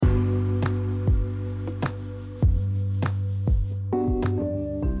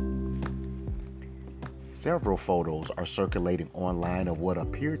Several photos are circulating online of what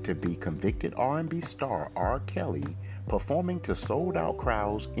appeared to be convicted R&B star R. Kelly performing to sold-out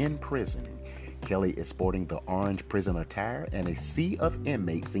crowds in prison. Kelly is sporting the orange prison attire, and a sea of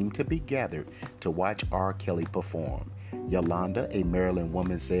inmates seem to be gathered to watch R. Kelly perform. Yolanda, a Maryland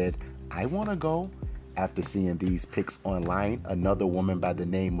woman, said, "I want to go." After seeing these pics online, another woman by the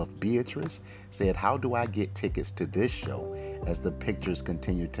name of Beatrice said, "How do I get tickets to this show?" as the pictures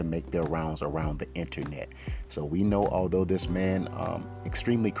continue to make their rounds around the internet. So we know, although this man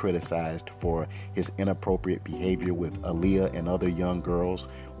extremely criticized for his inappropriate behavior with Aaliyah and other young girls,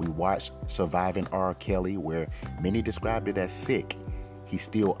 we watched Surviving R. Kelly, where many described it as sick. He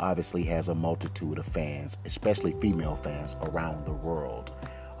still obviously has a multitude of fans, especially female fans, around the world.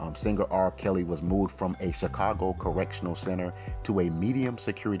 Singer R. Kelly was moved from a Chicago correctional center to a medium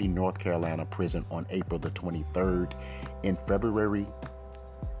security North Carolina prison on April the 23rd. In February,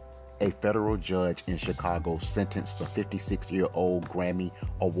 a federal judge in Chicago sentenced the 56-year-old Grammy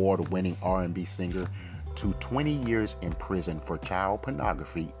award-winning R&B singer to 20 years in prison for child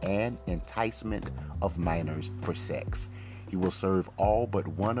pornography and enticement of minors for sex. He will serve all but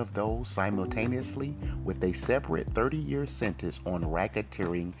one of those simultaneously with a separate 30-year sentence on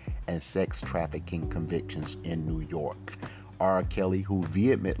racketeering and sex trafficking convictions in New York. R. Kelly, who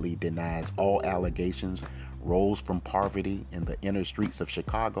vehemently denies all allegations, rose from poverty in the inner streets of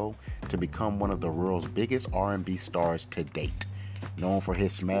Chicago to become one of the world's biggest R&B stars to date. Known for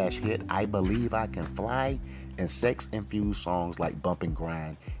his smash hit "I Believe I Can Fly" and sex-infused songs like "Bump and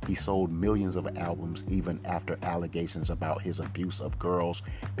Grind," he sold millions of albums even after allegations about his abuse of girls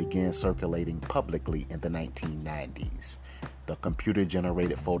began circulating publicly in the 1990s. The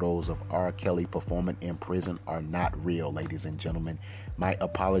computer-generated photos of R. Kelly performing in prison are not real, ladies and gentlemen. My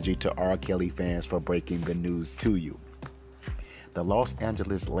apology to R. Kelly fans for breaking the news to you. The Los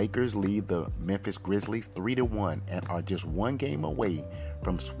Angeles Lakers lead the Memphis Grizzlies 3-1 and are just one game away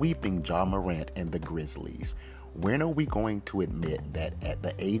from sweeping Ja Morant and the Grizzlies. When are we going to admit that at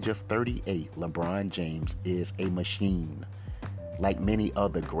the age of 38, LeBron James is a machine? Like many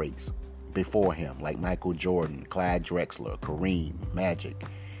other greats before him, like Michael Jordan, Clyde Drexler, Kareem, Magic,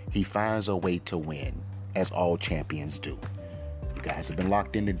 he finds a way to win, as all champions do. You guys have been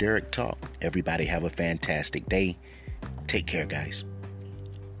locked into Derek Talk. Everybody have a fantastic day. Take care, guys.